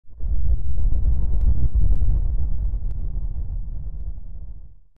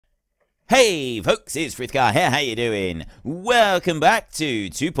Hey folks, it's Frithgar here, how you doing? Welcome back to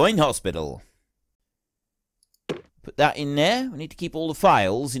 2 Point Hospital. Put that in there. We need to keep all the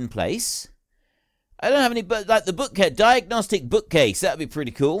files in place. I don't have any, but like the bookcase, diagnostic bookcase, that'd be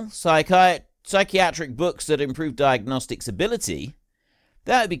pretty cool. Psychiatric books that improve diagnostics ability.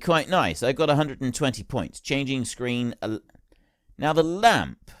 That would be quite nice. I got 120 points. Changing screen. Now the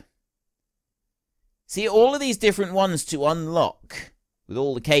lamp. See, all of these different ones to unlock with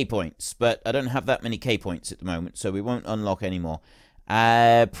all the K points, but I don't have that many K points at the moment, so we won't unlock anymore.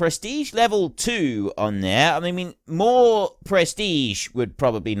 Prestige level 2 on there. I mean, more prestige would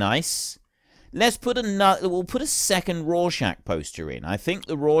probably be nice. Let's put another. We'll put a second Rorschach poster in. I think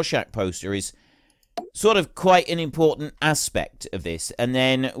the Rorschach poster is sort of quite an important aspect of this. And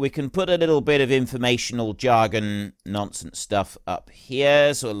then we can put a little bit of informational jargon nonsense stuff up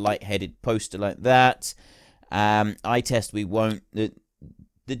here. So a light-headed poster like that. Eye test we won't.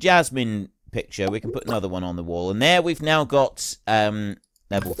 The Jasmine picture, we can put another one on the wall. And there we've now got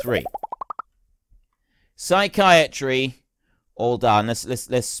level 3. Psychiatry, all done.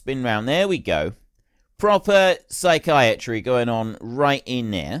 Let's spin round. There we go. Proper psychiatry going on right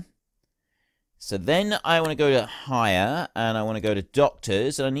in there. So then I want to go to higher, and I want to go to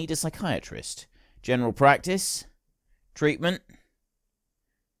doctors, and I need a psychiatrist. General practice, treatment,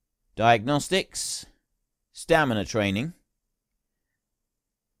 diagnostics, stamina training.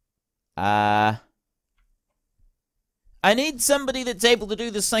 I need somebody that's able to do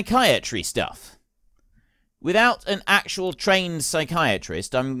the psychiatry stuff. Without an actual trained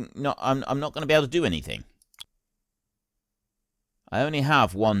psychiatrist, I'm not going to be able to do anything. I only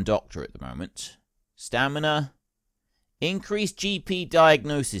have one doctor at the moment. Stamina. Increased GP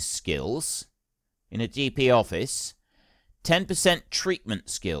diagnosis skills in a GP office. 10% treatment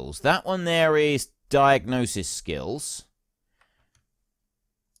skills. That one there is diagnosis skills.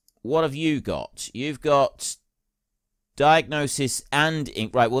 What have you got? You've got diagnosis and...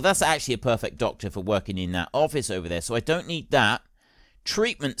 Right, well, that's actually a perfect doctor for working in that office over there, so I don't need that.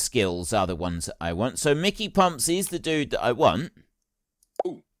 Treatment skills are the ones that I want. So Mickey Pumps is the dude that I want.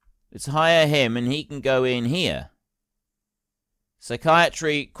 Let's hire him, and he can go in here.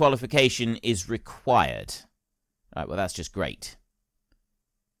 Psychiatry qualification is required. Right, well, that's just great.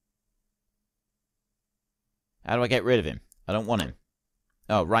 How do I get rid of him? I don't want him.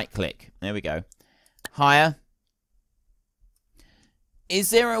 Oh, right-click. There we go. Hire. Is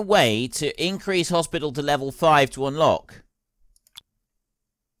there a way to increase hospital to level 5 to unlock?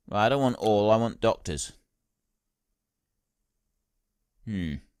 Well, I don't want all. I want doctors.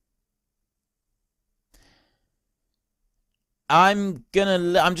 I'm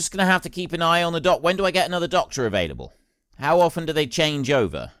just gonna have to keep an eye on the doc. When do I get another doctor available? How often do they change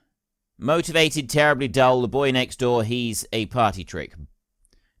over? Motivated, terribly dull. The boy next door, he's a party trick.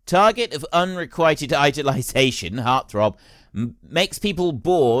 Target of unrequited idolization, heartthrob. Makes people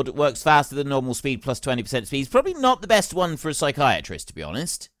bored, works faster than normal speed plus 20% speed. Probably not the best one for a psychiatrist, to be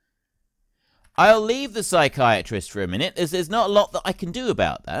honest. I'll leave the psychiatrist for a minute, as there's not a lot that I can do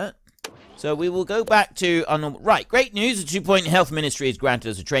about that. So we will go back to our normal... Right, great news. The 2 Point Health Ministry has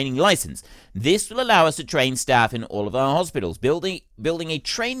granted us a training license. This will allow us to train staff in all of our hospitals. Building a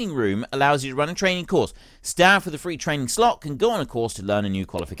training room allows you to run a training course. Staff with a free training slot can go on a course to learn a new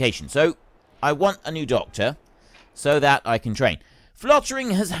qualification. So I want a new doctor so that I can train.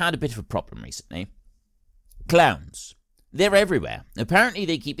 Flottering has had a bit of a problem recently. Clowns. They're everywhere. Apparently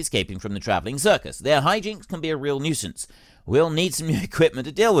they keep escaping from the travelling circus. Their hijinks can be a real nuisance. We'll need some new equipment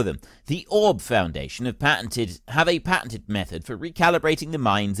to deal with them. The Orb Foundation have a patented method for recalibrating the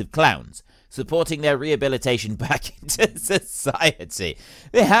minds of clowns, supporting their rehabilitation back into society.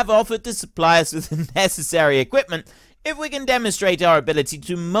 They have offered to supply us with the necessary equipment if we can demonstrate our ability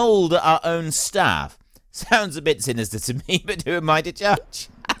to mould our own staff. Sounds a bit sinister to me, but who am I to judge?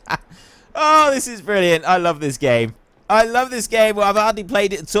 Oh, this is brilliant. I love this game. I love this game. Well, I've hardly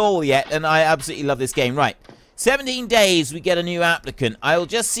played it at all yet, and I absolutely love this game. Right. 17 days, we get a new applicant. I'll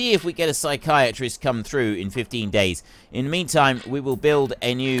just see if we get a psychiatrist come through in 15 days. In the meantime, we will build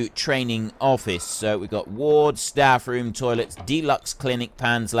a new training office. So we've got ward, staff room, toilets, deluxe clinic,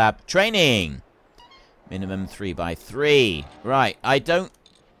 PANS lab, training. Minimum 3x3. Right, I don't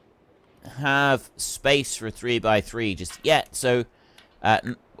have space for a 3x3 just yet. So,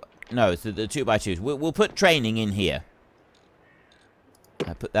 no, it's the 2x2s. We'll put training in here.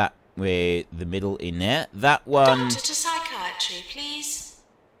 I put that with the middle in there. That one... Doctor to psychiatry, please.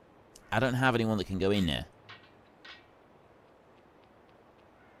 I don't have anyone that can go in there.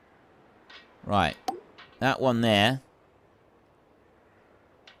 Right. That one there.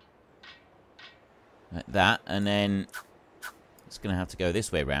 Like that. And then... it's going to have to go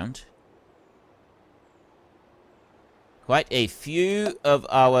this way round. Quite a few of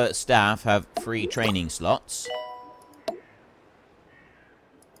our staff have free training slots.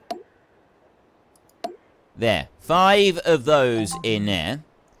 There. 5 of those in there.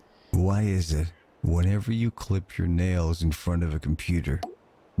 Why is it, whenever you clip your nails in front of a computer,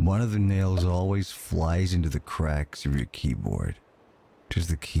 one of the nails always flies into the cracks of your keyboard? Does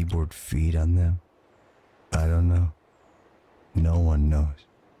the keyboard feed on them? I don't know. No one knows.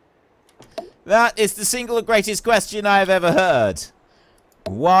 That is the single greatest question I have ever heard.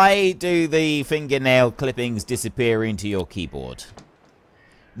 Why do the fingernail clippings disappear into your keyboard?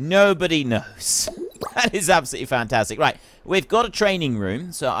 Nobody knows. That is absolutely fantastic. Right, we've got a training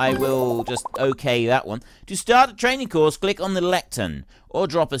room, so I will just okay that one. To start a training course, click on the lectern, or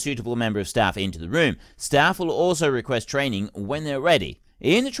drop a suitable member of staff into the room. Staff will also request training when they're ready.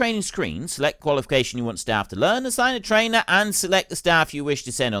 In the training screen, select qualification you want staff to learn, assign a trainer, and select the staff you wish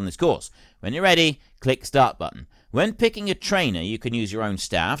to send on this course. When you're ready, click Start button. When picking a trainer, you can use your own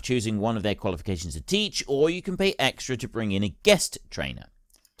staff, choosing one of their qualifications to teach, or you can pay extra to bring in a guest trainer.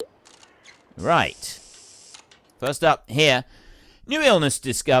 Right. First up here, new illness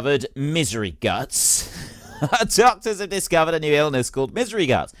discovered, misery guts. Doctors have discovered a new illness called misery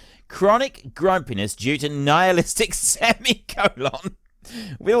guts. Chronic grumpiness due to nihilistic semicolon.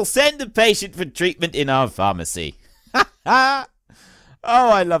 We'll send the patient for treatment in our pharmacy. Oh,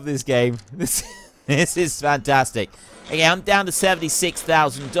 I love this game. This is fantastic. Okay, I'm down to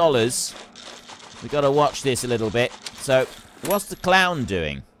 $76,000. We've got to watch this a little bit. So, what's the clown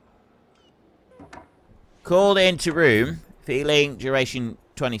doing? Called into room. Feeling duration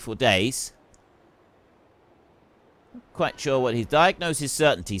 24 days. Not quite sure what his diagnosis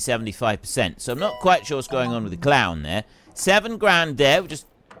certainty, 75%. So I'm not quite sure what's going on with the clown there. $7,000 there.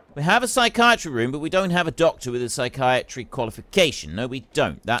 We have a psychiatry room, but we don't have a doctor with a psychiatry qualification. No, we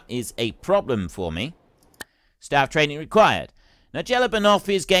don't. That is a problem for me. Staff training required. Nigella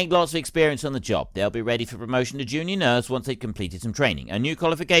Banoffee has gained lots of experience on the job. They'll be ready for promotion to junior nurse once they've completed some training. A new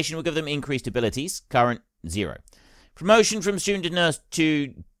qualification will give them increased abilities. Current, 0. Promotion from student nurse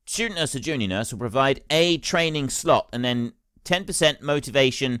to junior nurse will provide a training slot and then 10%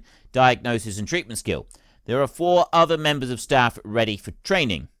 motivation, diagnosis, and treatment skill. There are 4 other members of staff ready for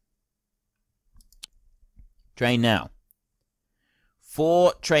training. Train now.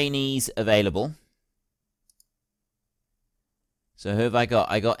 4 trainees available. So who have I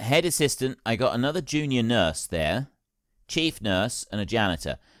got? I got head assistant. I got another junior nurse there. Chief nurse and a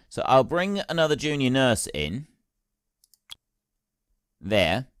janitor. So I'll bring another junior nurse in.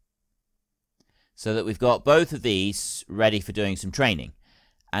 There. So that we've got both of these ready for doing some training.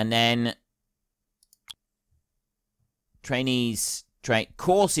 And then trainees,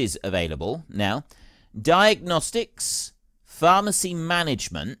 courses available now. Diagnostics, pharmacy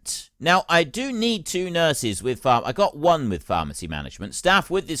management. Now, I do need 2 nurses with I got 1 with pharmacy management.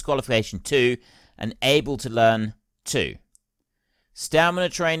 Staff with this qualification 2 and able to learn 2. Stamina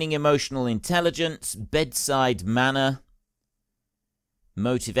training, emotional intelligence, bedside manner,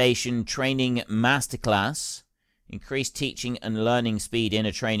 motivation training masterclass, increased teaching and learning speed in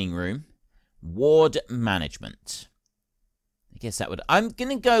a training room, ward management. I guess that would... I'm going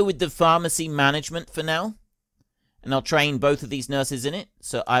to go with the pharmacy management for now. And I'll train both of these nurses in it.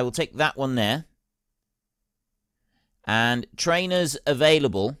 So I will take that one there. And trainers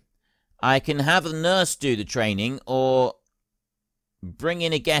available. I can have a nurse do the training or bring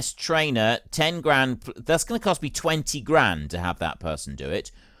in a guest trainer. 10 grand. That's going to cost me 20 grand to have that person do it.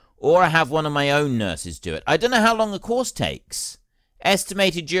 Or I have one of my own nurses do it. I don't know how long the course takes.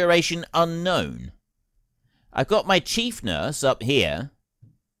 Estimated duration unknown. I've got my chief nurse up here.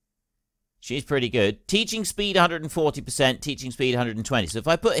 She's pretty good. Teaching speed 140%, teaching speed 120. So if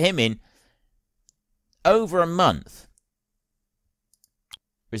I put him in over a month.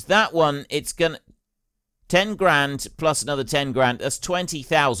 Whereas that one, it's going to... 10 grand plus another 10 grand. That's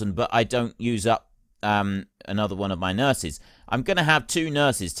 20,000, but I don't use up another one of my nurses. I'm going to have 2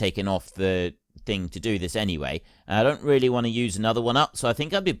 nurses taken off the thing to do this anyway. And I don't really want to use another one up, so I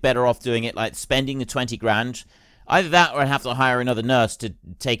think I'd be better off doing it like spending the 20 grand. Either that or I'd have to hire another nurse to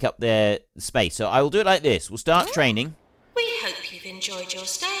take up their space. So I will do it like this. We'll start training. We hope you've enjoyed your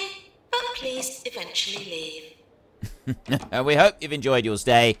stay, but please eventually leave. We hope you've enjoyed your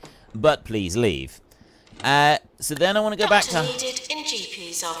stay, but please leave. So then I want to go back to... Doctor needed in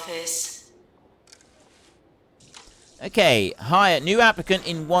GP's office. Okay, hire new applicant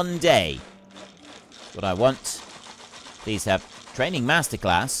in 1 day. What I want. Please have training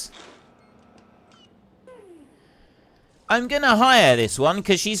masterclass. I'm going to hire this one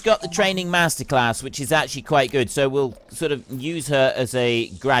because she's got the training masterclass, which is actually quite good. So we'll sort of use her as a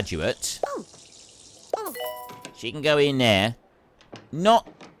graduate. She can go in there. Not...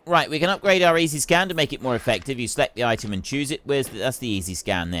 Right, we can upgrade our easy scan to make it more effective. You select the item and choose it. That's the easy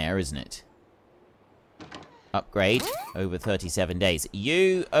scan there, isn't it? Upgrade over 37 days.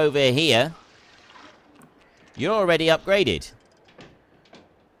 You over here, you're already upgraded.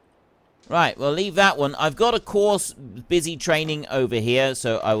 Right, well, leave that one. I've got a course busy training over here,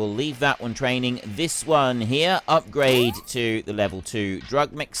 so I will leave that one training. This one here, upgrade to the level 2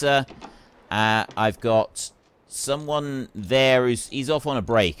 drug mixer. I've got someone there he's off on a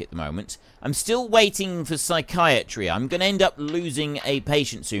break at the moment. I'm still waiting for psychiatry. I'm going to end up losing a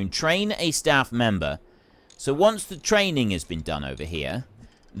patient soon. Train a staff member. So once the training has been done over here,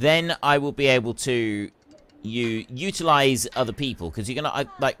 then I will be able to utilize other people, because you're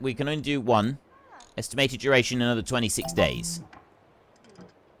gonna we can only do one. Estimated duration another 26 days.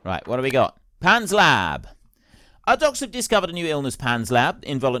 Right, what do we got? Pan's Lab. Our docs have discovered a new illness, Pan's Lab,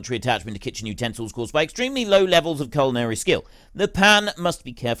 involuntary attachment to kitchen utensils caused by extremely low levels of culinary skill. The pan must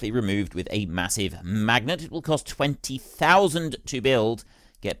be carefully removed with a massive magnet. It will cost 20,000 to build.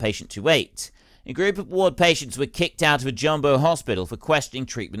 Get patient to wait. A group of ward patients were kicked out of a jumbo hospital for questioning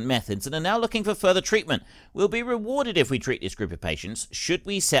treatment methods and are now looking for further treatment. We'll be rewarded if we treat this group of patients. Should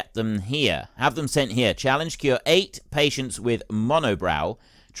we set them here? Have them sent here. Challenge cure 8 patients with monobrow.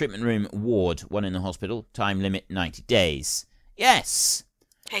 Treatment room ward. 1 in the hospital. Time limit 90 days. Yes!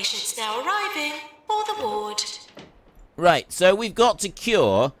 Patients now arriving for the ward. Right, so we've got to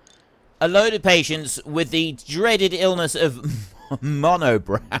cure a load of patients with the dreaded illness of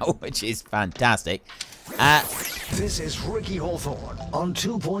monobrow, which is fantastic. This is Ricky Hawthorne on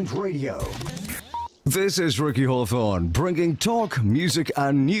 2 Point Radio. This is Ricky Hawthorne, bringing talk, music,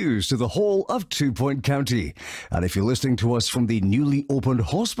 and news to the whole of 2 Point County. And if you're listening to us from the newly opened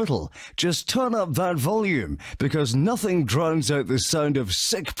hospital, just turn up that volume, because nothing drowns out the sound of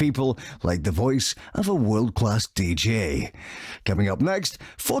sick people like the voice of a world-class DJ. Coming up next,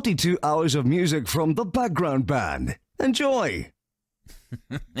 42 hours of music from the background band. Enjoy!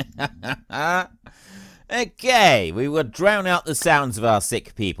 Okay, we will drown out the sounds of our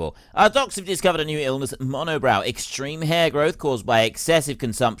sick people. Our docs have discovered a new illness, monobrow, extreme hair growth caused by excessive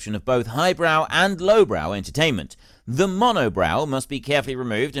consumption of both highbrow and lowbrow entertainment. The monobrow must be carefully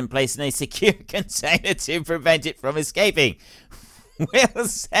removed and placed in a secure container to prevent it from escaping. We'll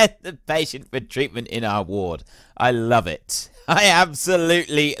send the patient for treatment in our ward. I love it. I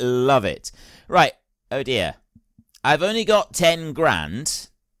absolutely love it. Right, oh dear. I've only got 10 grand,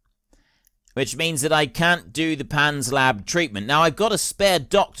 which means that I can't do the Pan's Lab treatment. Now, I've got a spare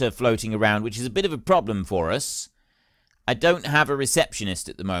doctor floating around, which is a bit of a problem for us. I don't have a receptionist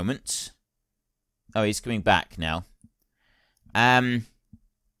at the moment. Oh, he's coming back now. I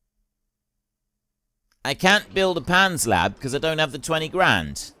can't build a Pan's Lab because I don't have the 20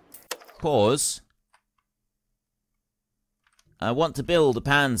 grand. Pause. I want to build a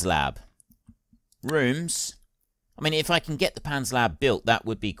Pan's Lab. Rooms. I mean, if I can get the Pan's Lab built, that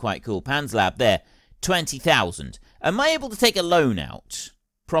would be quite cool. Pan's Lab there, 20,000. Am I able to take a loan out?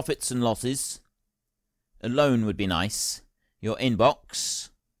 Profits and losses. A loan would be nice. Your inbox.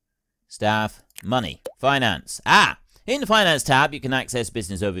 Staff. Money. Finance. In the Finance tab, you can access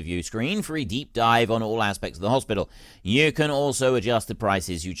Business Overview screen for a deep dive on all aspects of the hospital. You can also adjust the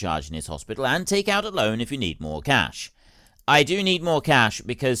prices you charge in this hospital and take out a loan if you need more cash. I do need more cash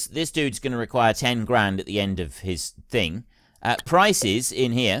because this dude's going to require 10 grand at the end of his thing. Prices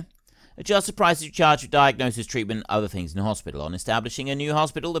in here. Adjust the prices you charge for diagnosis, treatment, other things in the hospital. On establishing a new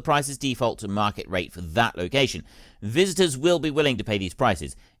hospital, the prices default to market rate for that location. Visitors will be willing to pay these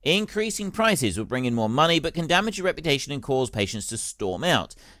prices. Increasing prices will bring in more money, but can damage your reputation and cause patients to storm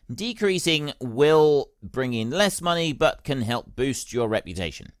out. Decreasing will bring in less money, but can help boost your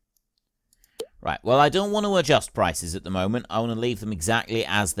reputation. Right, well, I don't want to adjust prices at the moment. I want to leave them exactly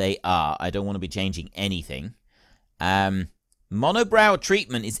as they are. I don't want to be changing anything. Monobrow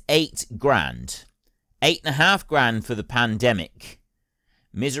treatment is 8 grand. 8.5 grand for the pandemic.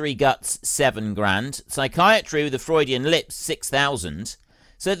 Misery guts, 7 grand. Psychiatry with the Freudian lips, 6,000.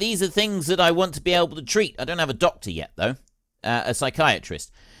 So these are things that I want to be able to treat. I don't have a doctor yet, though. A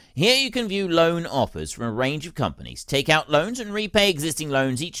psychiatrist. Here you can view loan offers from a range of companies. Take out loans and repay existing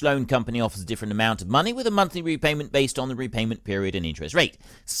loans. Each loan company offers a different amount of money with a monthly repayment based on the repayment period and interest rate.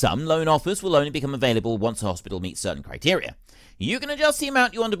 Some loan offers will only become available once a hospital meets certain criteria. You can adjust the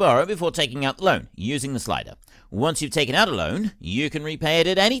amount you want to borrow before taking out the loan using the slider. Once you've taken out a loan, you can repay it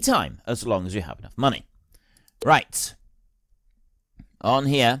at any time as long as you have enough money. Right. On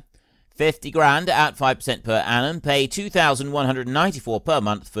here. 50 grand at 5% per annum, pay 2,194 per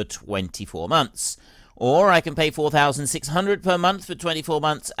month for 24 months. Or I can pay 4,600 per month for 24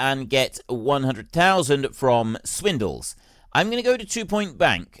 months and get 100,000 from Swindles. I'm going to go to 2 Point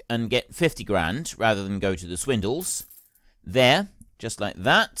Bank and get 50 grand rather than go to the Swindles. There, just like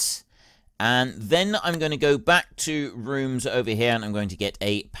that. And then I'm going to go back to rooms over here and I'm going to get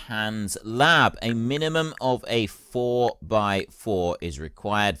a Pan's Lab. A minimum of a 4x4 is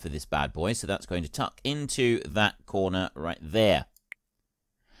required for this bad boy. So that's going to tuck into that corner right there.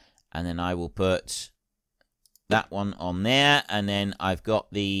 And then I will put that one on there. And then I've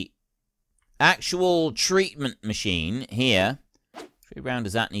got the actual treatment machine here. Which way round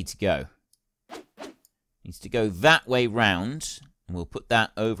does that need to go? Needs to go that way round. We'll put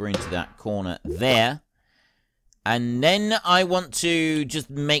that over into that corner there. And then I want to just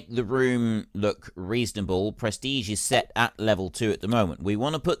make the room look reasonable. Prestige is set at level 2 at the moment. We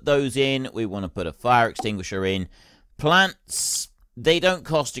want to put those in. We want to put a fire extinguisher in. Plants, they don't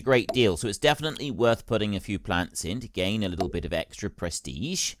cost a great deal. So it's definitely worth putting a few plants in to gain a little bit of extra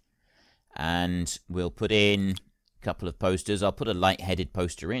prestige. And we'll put in a couple of posters. I'll put a light-headed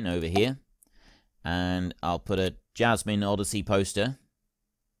poster in over here. And I'll put a Jasmine Odyssey poster.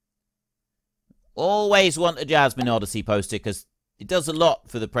 Always want a Jasmine Odyssey poster because it does a lot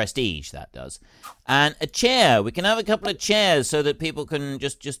for the prestige, that does. And a chair. We can have a couple of chairs so that people can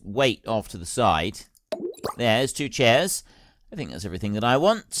just wait off to the side. There's 2 chairs. I think that's everything that I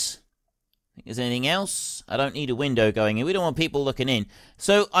want. Think there's anything else? I don't need a window going in. We don't want people looking in.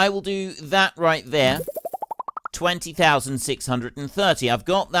 So I will do that right there. 20,630. I've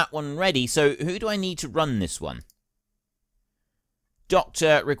got that one ready. So who do I need to run this one?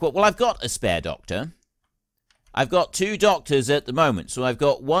 Doctor record. Well, I've got a spare doctor. I've got 2 doctors at the moment. So I've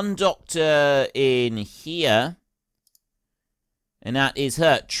got 1 doctor in here. And that is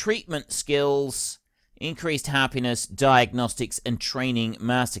her treatment skills, increased happiness, diagnostics, and training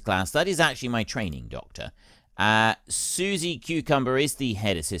masterclass. That is actually my training doctor. Susie Cucumber is the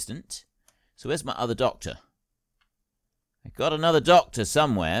head assistant. So where's my other doctor? I've got another doctor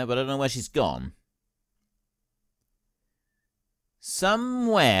somewhere, but I don't know where she's gone.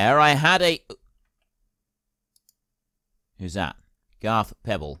 Somewhere I had a... Who's that? Garth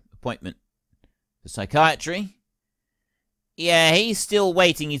Pebble. Appointment for psychiatry. Yeah, he's still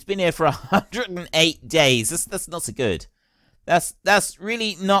waiting. He's been here for 108 days. That's not so good. That's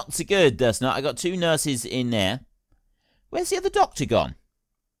really not so good, that's not. I got 2 nurses in there. Where's the other doctor gone?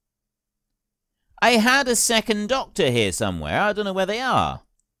 I had a second doctor here somewhere. I don't know where they are.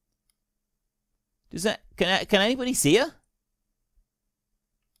 Does that... Can anybody see her?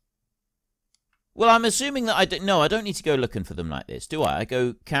 Well, I'm assuming that I don't... No, I don't need to go looking for them like this, do I? I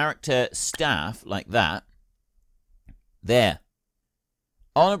go character staff like that. There.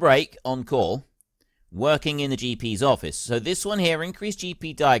 On a break, on call. Working in the GP's office. So this one here, increased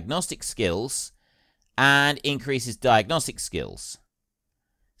GP diagnostic skills and increases diagnostic skills.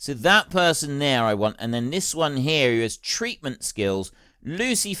 So that person there I want. And then this one here who has treatment skills.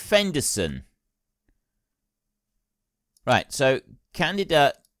 Lucy Fenderson. Right, so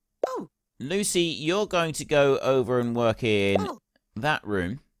candidate... Oh. Lucy, you're going to go over and work in that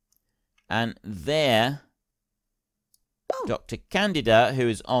room. And there... Dr. Candida, who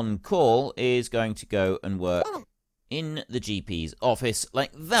is on call, is going to go and work in the GP's office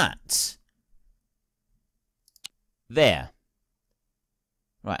like that. There.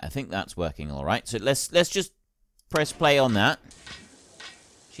 Right, I think that's working all right. So let's just press play on that.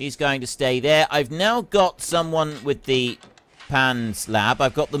 She's going to stay there. I've now got someone with the Pan's Lab.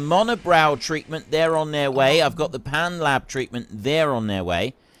 I've got the monobrow treatment. They're on their way. I've got the Pan Lab treatment. They're on their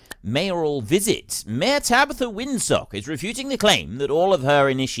way. Mayoral visit. Mayor Tabitha Windsock is refuting the claim that all of her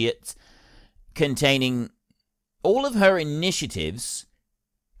initiatives contain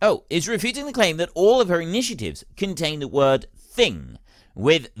the word thing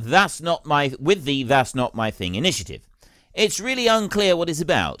with the That's Not My Thing initiative. It's really unclear what it's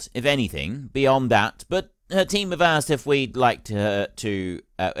about, if anything, beyond that, but her team have asked if we'd like to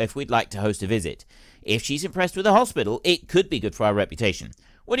host a visit. If she's impressed with the hospital, it could be good for our reputation.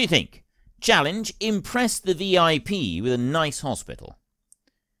 What do you think? Challenge, impress the VIP with a nice hospital.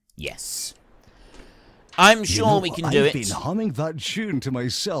 Yes. I'm sure we can do it. I've been humming that tune to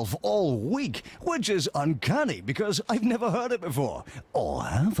myself all week, which is uncanny because I've never heard it before. Or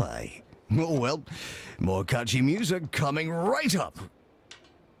have I? Oh, well, more catchy music coming right up.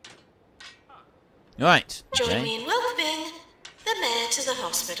 Right. Join me in welcoming the mayor to the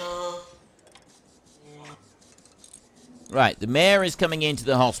hospital. Right, the mayor is coming into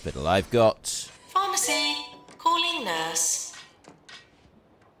the hospital. I've got... Pharmacy, calling nurse.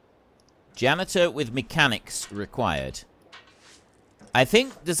 Janitor with mechanics required. I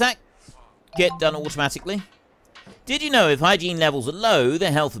think, does that get done automatically. Did you know if hygiene levels are low,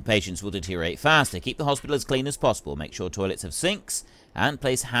 the health of patients will deteriorate faster? Keep the hospital as clean as possible. Make sure toilets have sinks and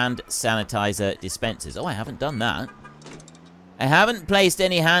place hand sanitizer dispensers. Oh, I haven't done that. I haven't placed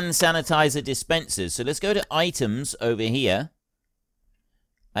any hand sanitizer dispensers. So let's go to items over here.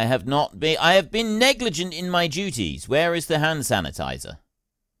 I have been negligent in my duties. Where is the hand sanitizer?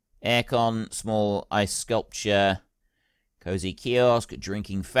 Aircon, small ice sculpture, cozy kiosk,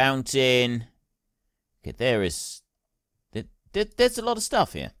 drinking fountain. Okay, there's a lot of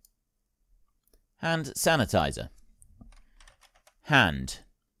stuff here. Hand sanitizer. Hand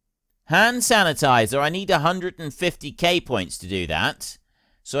sanitizer. I need 150k points to do that.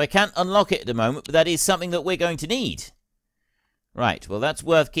 So I can't unlock it at the moment, but that is something that we're going to need. Right, well, that's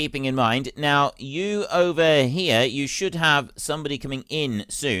worth keeping in mind. Now, you over here, you should have somebody coming in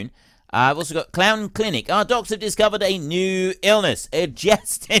soon. I've also got Clown Clinic. Our docs have discovered a new illness, a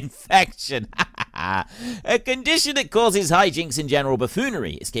chest infection. A condition that causes hijinks and general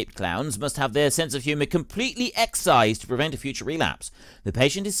buffoonery. Escaped clowns must have their sense of humor completely excised to prevent a future relapse. The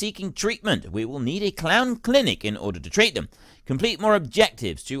patient is seeking treatment. We will need a Clown Clinic in order to treat them. Complete more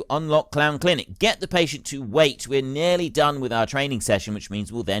objectives to unlock Clown Clinic. Get the patient to wait. We're nearly done with our training session, which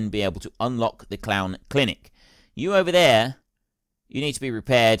means we'll then be able to unlock the Clown Clinic. You over there, you need to be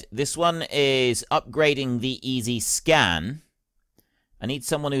repaired. This one is upgrading the easy scan. I need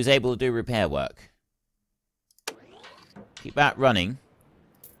someone who's able to do repair work. Keep that running.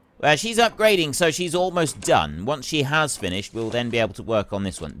 Well, she's upgrading, so she's almost done. Once she has finished, we'll then be able to work on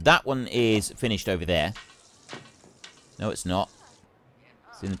this one. That one is finished over there. No, it's not.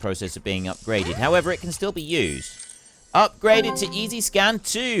 It's in the process of being upgraded. However, it can still be used. Upgraded to easy scan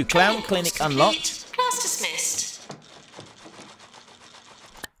 2. Clown Clinic unlocked. Class dismissed.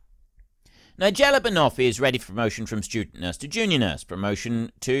 Nigella Banoff is ready for promotion from student nurse to junior nurse.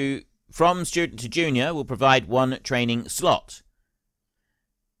 Promotion from student to junior will provide 1 training slot.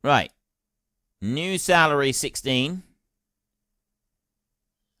 Right. New salary 16.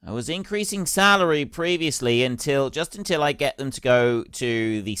 I was increasing salary previously just until I get them to go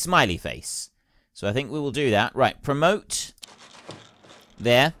to the smiley face. So I think we will do that. Right, promote.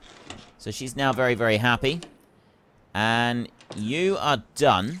 There. So she's now very, very happy. And you are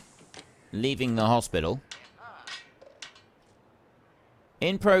done. Leaving the hospital.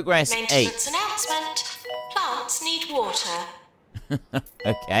 In progress 8. Maintenance announcement. Plants need water.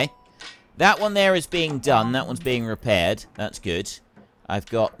 Okay. That one there is being done. That one's being repaired. That's good. I've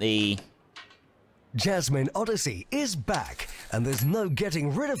got the... Jasmine Odyssey is back, and there's no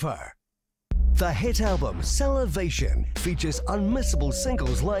getting rid of her. The hit album Salivation features unmissable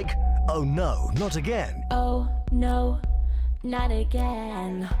singles like Oh No, Not Again. Oh no, not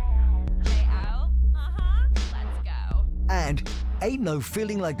again. Let's go. And Ain't No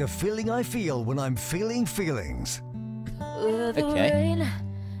Feeling Like the Feeling I Feel When I'm Feeling Feelings. Okay.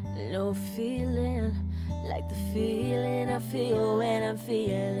 No feeling like the feeling I feel when I'm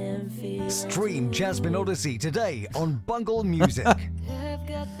feeling feelings. Stream Jasmine Odyssey today on Bungle Music. I've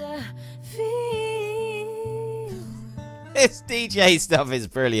got the feel. This DJ stuff is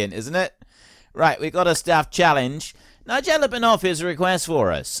brilliant, isn't it? Right, we've got a staff challenge. Nigella Banoff has a request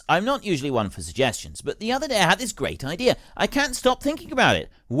for us. I'm not usually one for suggestions, but the other day I had this great idea. I can't stop thinking about it.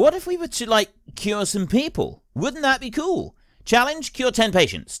 What if we were to, cure some people? Wouldn't that be cool? Challenge, cure 10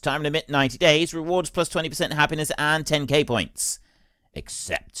 patients. Time limit 90 days. Rewards plus 20% happiness and 10k points.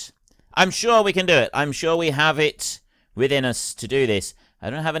 Accept. I'm sure we can do it. I'm sure we have it within us to do this.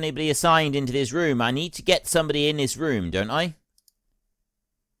 I don't have anybody assigned into this room. I need to get somebody in this room, don't I?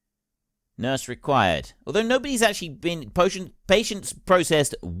 Nurse required. Although nobody's actually been... Patients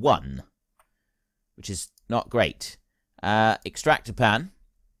processed 1. Which is not great. Extractor pan.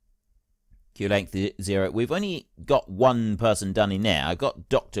 Queue length 0. We've only got 1 person done in there. I've got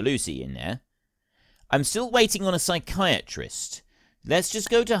Dr. Lucy in there. I'm still waiting on a psychiatrist. Let's just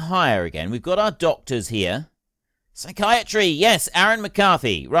go to hire again. We've got our doctors here. Psychiatry, yes, Aaron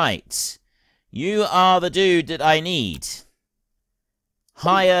McCarthy. Right. You are the dude that I need.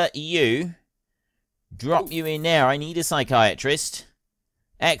 Hire you. Drop you in there. I need a psychiatrist.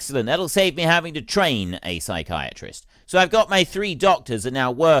 Excellent. That'll save me having to train a psychiatrist. So I've got my 3 doctors are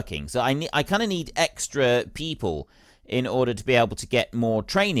now working. So I kind of need extra people in order to be able to get more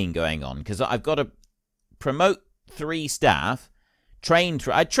training going on. Because I've got to promote 3 staff.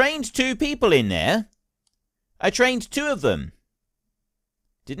 I trained 2 people in there. I trained 2 of them.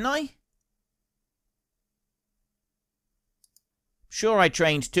 Didn't I? Sure, I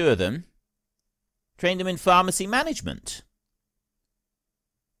trained 2 of them. Trained them in pharmacy management.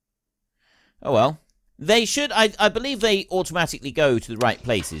 Oh well. They should, I believe they automatically go to the right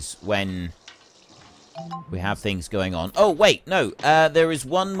places when We have things going on. Oh, wait, no. There is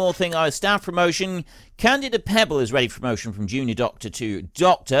one more thing. Our staff promotion. Candida Pebble is ready for promotion from junior doctor to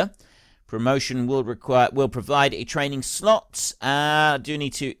doctor. Promotion will provide a training slot. I do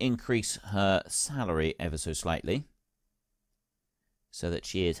need to increase her salary ever so slightly, so that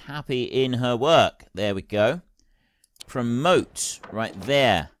she is happy in her work. There we go. Promote right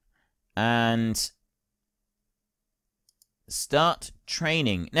there. And start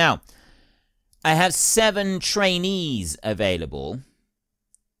training. Now, I have 7 trainees available.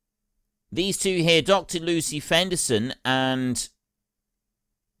 These two here, Dr. Lucy Fenderson and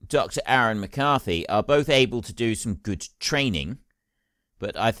Dr. Aaron McCarthy, are both able to do some good training.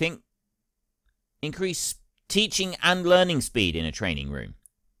 But I think increase teaching and learning speed in a training room.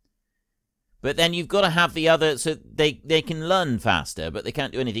 But then you've got to have the other, so they can learn faster, but they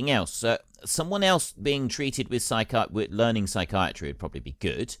can't do anything else. So someone else being treated with learning psychiatry would probably be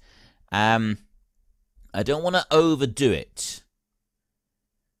good. I don't want to overdo it.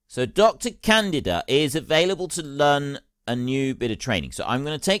 So Dr. Candida is available to learn a new bit of training. So I'm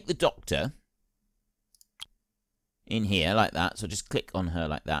going to take the doctor in here like that. So just click on her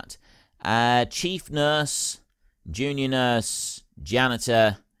like that. Chief nurse, junior nurse,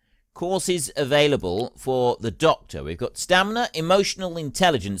 janitor. Courses available for the doctor. We've got stamina, emotional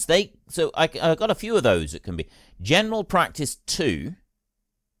intelligence. So I've got a few of those that can be. General practice 2.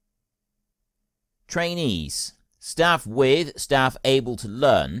 Trainees. Staff with, staff able to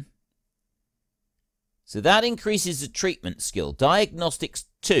learn. So that increases the treatment skill. Diagnostics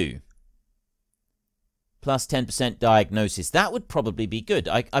 2. Plus 10% diagnosis. That would probably be good.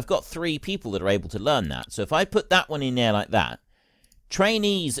 I've got 3 people that are able to learn that. So if I put that one in there like that.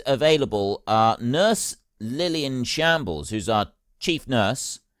 Trainees available are Nurse Lillian Shambles, who's our chief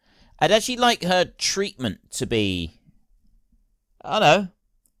nurse. I'd actually like her treatment to be, I don't know,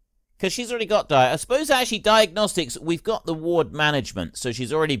 because she's already got I suppose actually diagnostics, we've got the ward management, so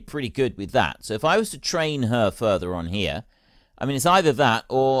she's already pretty good with that. So if I was to train her further on here, I mean, it's either that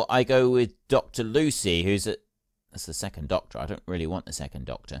or I go with Dr. Lucy, that's the second doctor. I don't really want the second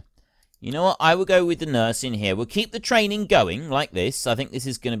doctor. You know what? I will go with the nurse in here. We'll keep the training going like this. I think this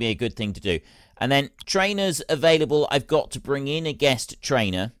is going to be a good thing to do. And then trainers available. I've got to bring in a guest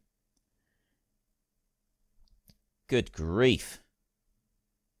trainer. Good grief.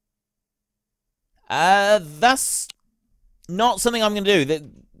 That's not something I'm going to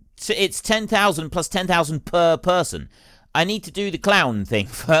do. It's 10,000 plus 10,000 per person. I need to do the clown thing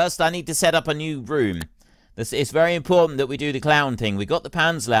first. I need to set up a new room. It's very important that we do the clown thing. We got the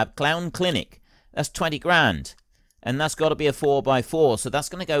Pans Lab Clown Clinic. That's 20 grand. And that's got to be a 4x4. So that's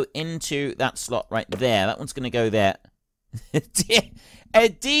going to go into that slot right there. That one's going to go there. a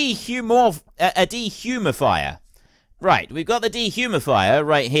dehumidifier. Right, we've got the dehumidifier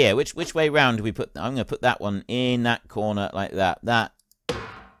right here. Which way round do we put? I'm going to put that one in that corner like that.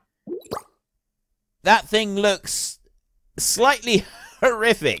 That thing looks slightly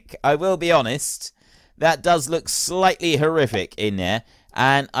horrific, I will be honest. That does look slightly horrific in there.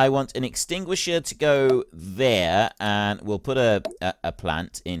 And I want an extinguisher to go there. And we'll put a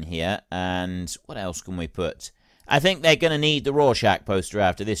plant in here. And what else can we put? I think they're going to need the Rorschach poster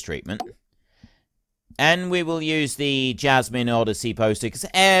after this treatment. And we will use the Jasmine Odyssey poster, because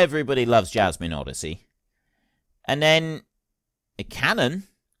everybody loves Jasmine Odyssey. And then a cannon.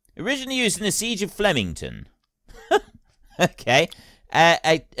 Originally used in the Siege of Flemington. Okay.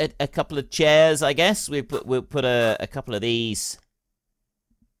 A couple of chairs, I guess. We'll put a couple of these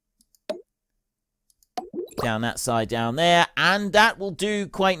down that side down there. And that will do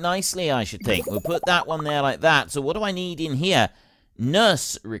quite nicely, I should think. We'll put that one there like that. So what do I need in here?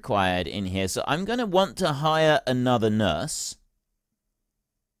 Nurse required in here. So I'm going to want to hire another nurse.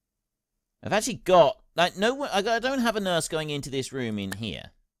 I've actually got... I don't have a nurse going into this room in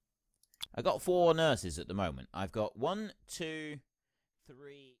here. I've got 4 nurses at the moment. I've got 1, 2...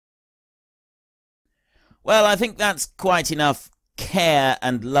 3. Well, I think that's quite enough care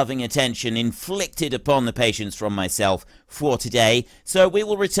and loving attention inflicted upon the patients from myself for today. So we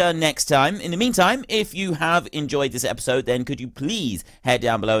will return next time. In the meantime, if you have enjoyed this episode, then could you please head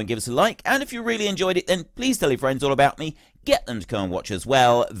down below and give us a like? And if you really enjoyed it, then please tell your friends all about me. Get them to come and watch as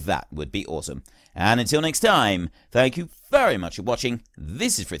well. That would be awesome. And until next time, thank you very much for watching.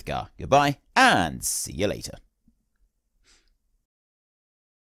 This is Frithgar. Goodbye, and see you later.